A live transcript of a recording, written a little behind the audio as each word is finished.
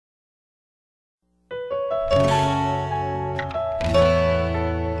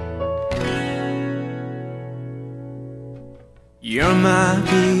You're my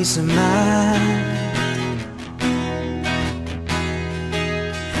peace of mind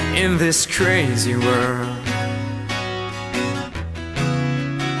in this crazy world.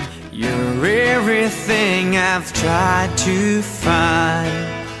 You're everything I've tried to find.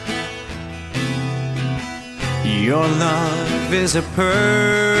 Your love is a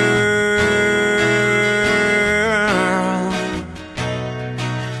pearl.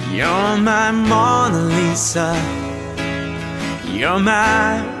 You're my Mona Lisa. You're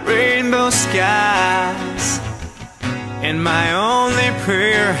my rainbow skies. And my only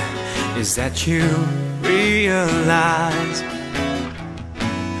prayer is that you realize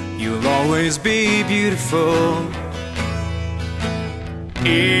you'll always be beautiful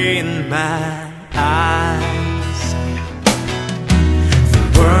in my eyes. The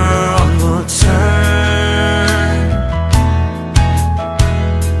world will turn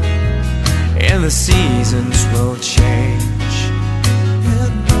and the seasons will change,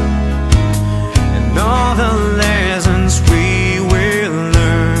 and all the lessons we will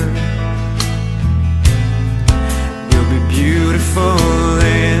learn will be beautiful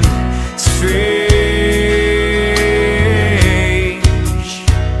and strange.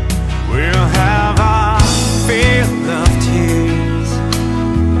 We'll have our fill of tears,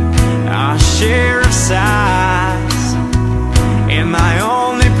 our share of sighs, and my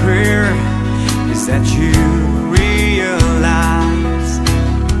only prayer is that you realize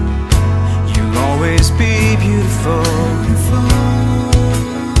you'll always be beautiful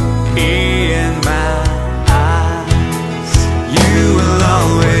in my eyes. You will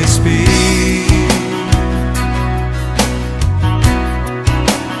always be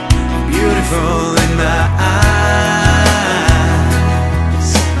beautiful in my eyes,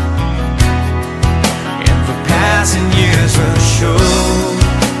 and the passing years will show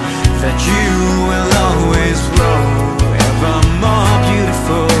that you will always grow ever more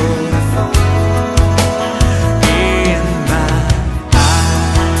beautiful in my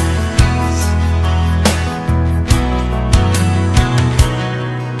eyes.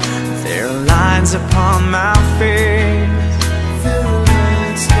 There are lines upon my face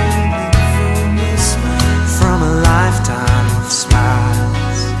from a lifetime of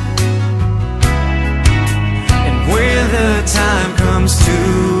smiles, and when the time comes to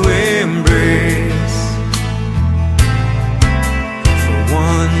embrace for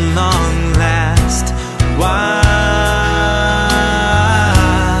one long last while,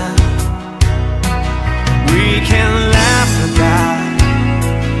 we can laugh about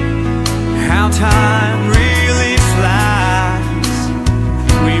how time really flies.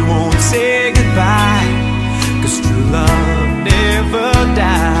 We won't say goodbye, 'cause true love never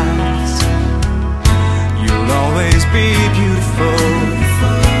dies. You'll always be beautiful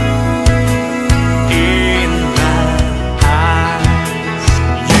in my eyes.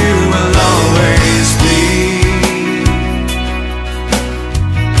 You will always be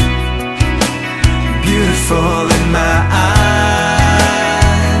beautiful in my eyes,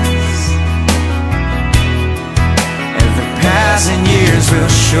 and the passing years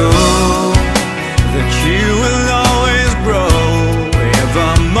will show that you will always grow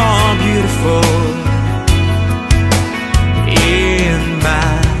ever more beautiful